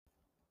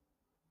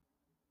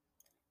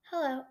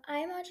Hello, I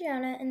am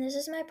Adriana, and this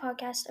is my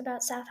podcast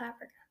about South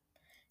Africa.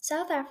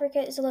 South Africa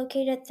is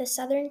located at the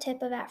southern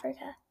tip of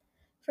Africa.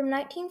 From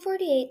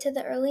 1948 to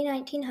the early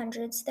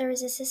 1900s, there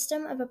was a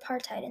system of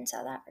apartheid in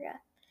South Africa.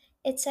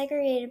 It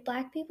segregated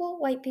black people,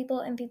 white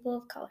people, and people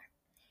of color.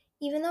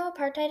 Even though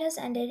apartheid has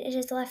ended, it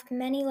has left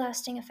many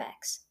lasting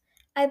effects.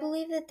 I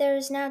believe that there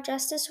is now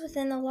justice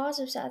within the laws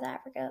of South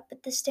Africa,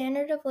 but the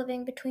standard of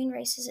living between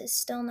races is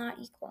still not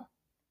equal.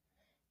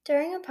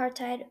 During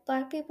apartheid,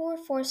 black people were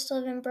forced to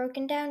live in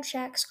broken down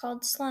shacks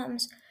called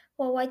slums,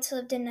 while whites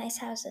lived in nice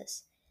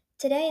houses.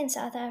 Today in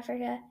South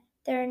Africa,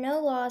 there are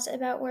no laws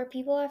about where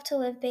people have to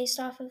live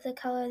based off of the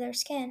color of their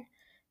skin,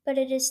 but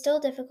it is still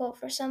difficult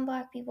for some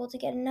black people to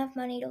get enough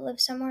money to live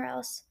somewhere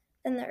else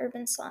than the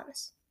urban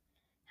slums.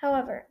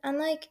 However,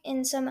 unlike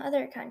in some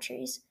other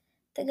countries,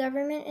 the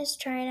government is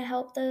trying to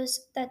help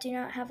those that do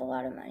not have a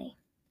lot of money.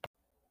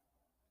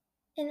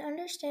 In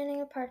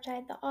understanding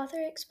apartheid, the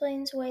author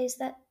explains ways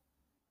that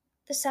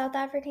the South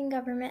African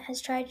government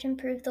has tried to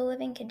improve the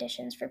living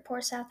conditions for poor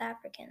South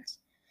Africans.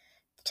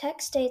 The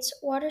text states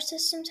water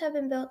systems have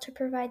been built to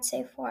provide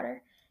safe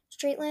water.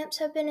 Street lamps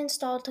have been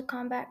installed to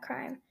combat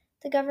crime.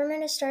 The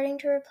government is starting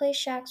to replace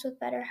shacks with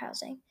better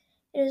housing.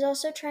 It is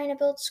also trying to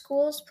build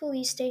schools,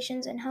 police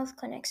stations, and health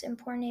clinics in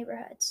poor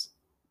neighborhoods.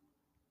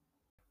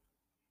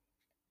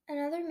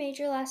 Another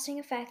major lasting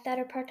effect that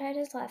apartheid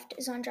has left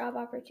is on job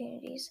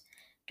opportunities.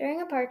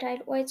 During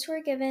apartheid, whites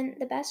were given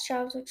the best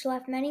jobs, which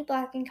left many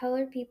black and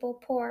colored people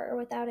poor or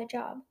without a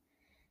job.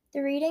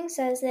 The reading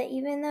says that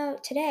even though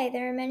today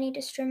there are many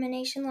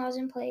discrimination laws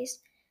in place,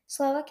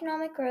 slow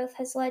economic growth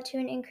has led to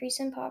an increase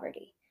in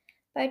poverty.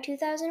 By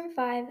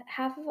 2005,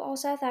 half of all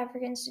South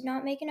Africans did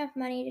not make enough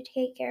money to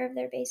take care of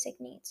their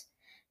basic needs.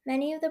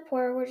 Many of the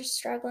poor were just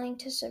struggling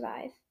to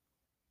survive.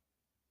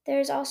 There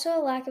is also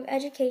a lack of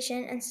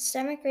education and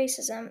systemic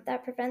racism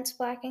that prevents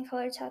black and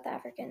colored South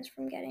Africans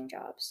from getting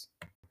jobs.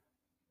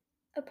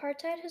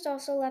 Apartheid has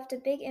also left a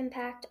big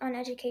impact on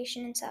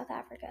education in South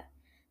Africa.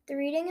 The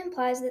reading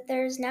implies that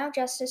there is now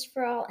justice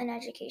for all in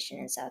education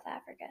in South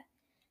Africa.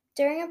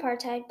 During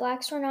apartheid,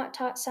 blacks were not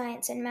taught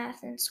science and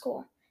math in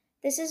school.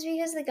 This is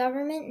because the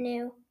government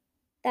knew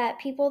that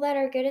people that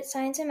are good at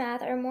science and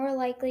math are more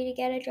likely to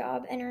get a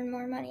job and earn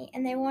more money,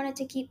 and they wanted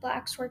to keep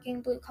blacks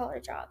working blue-collar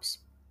jobs.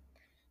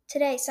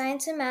 Today,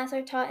 science and math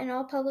are taught in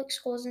all public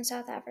schools in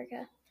South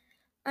Africa.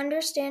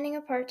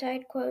 Understanding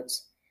Apartheid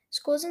quotes,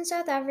 schools in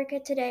South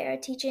Africa today are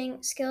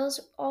teaching skills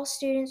all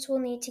students will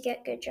need to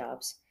get good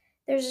jobs.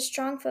 There's a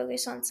strong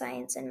focus on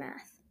science and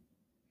math.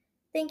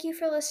 Thank you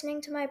for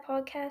listening to my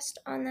podcast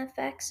on the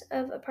effects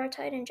of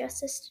apartheid and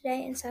justice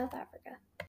today in South Africa.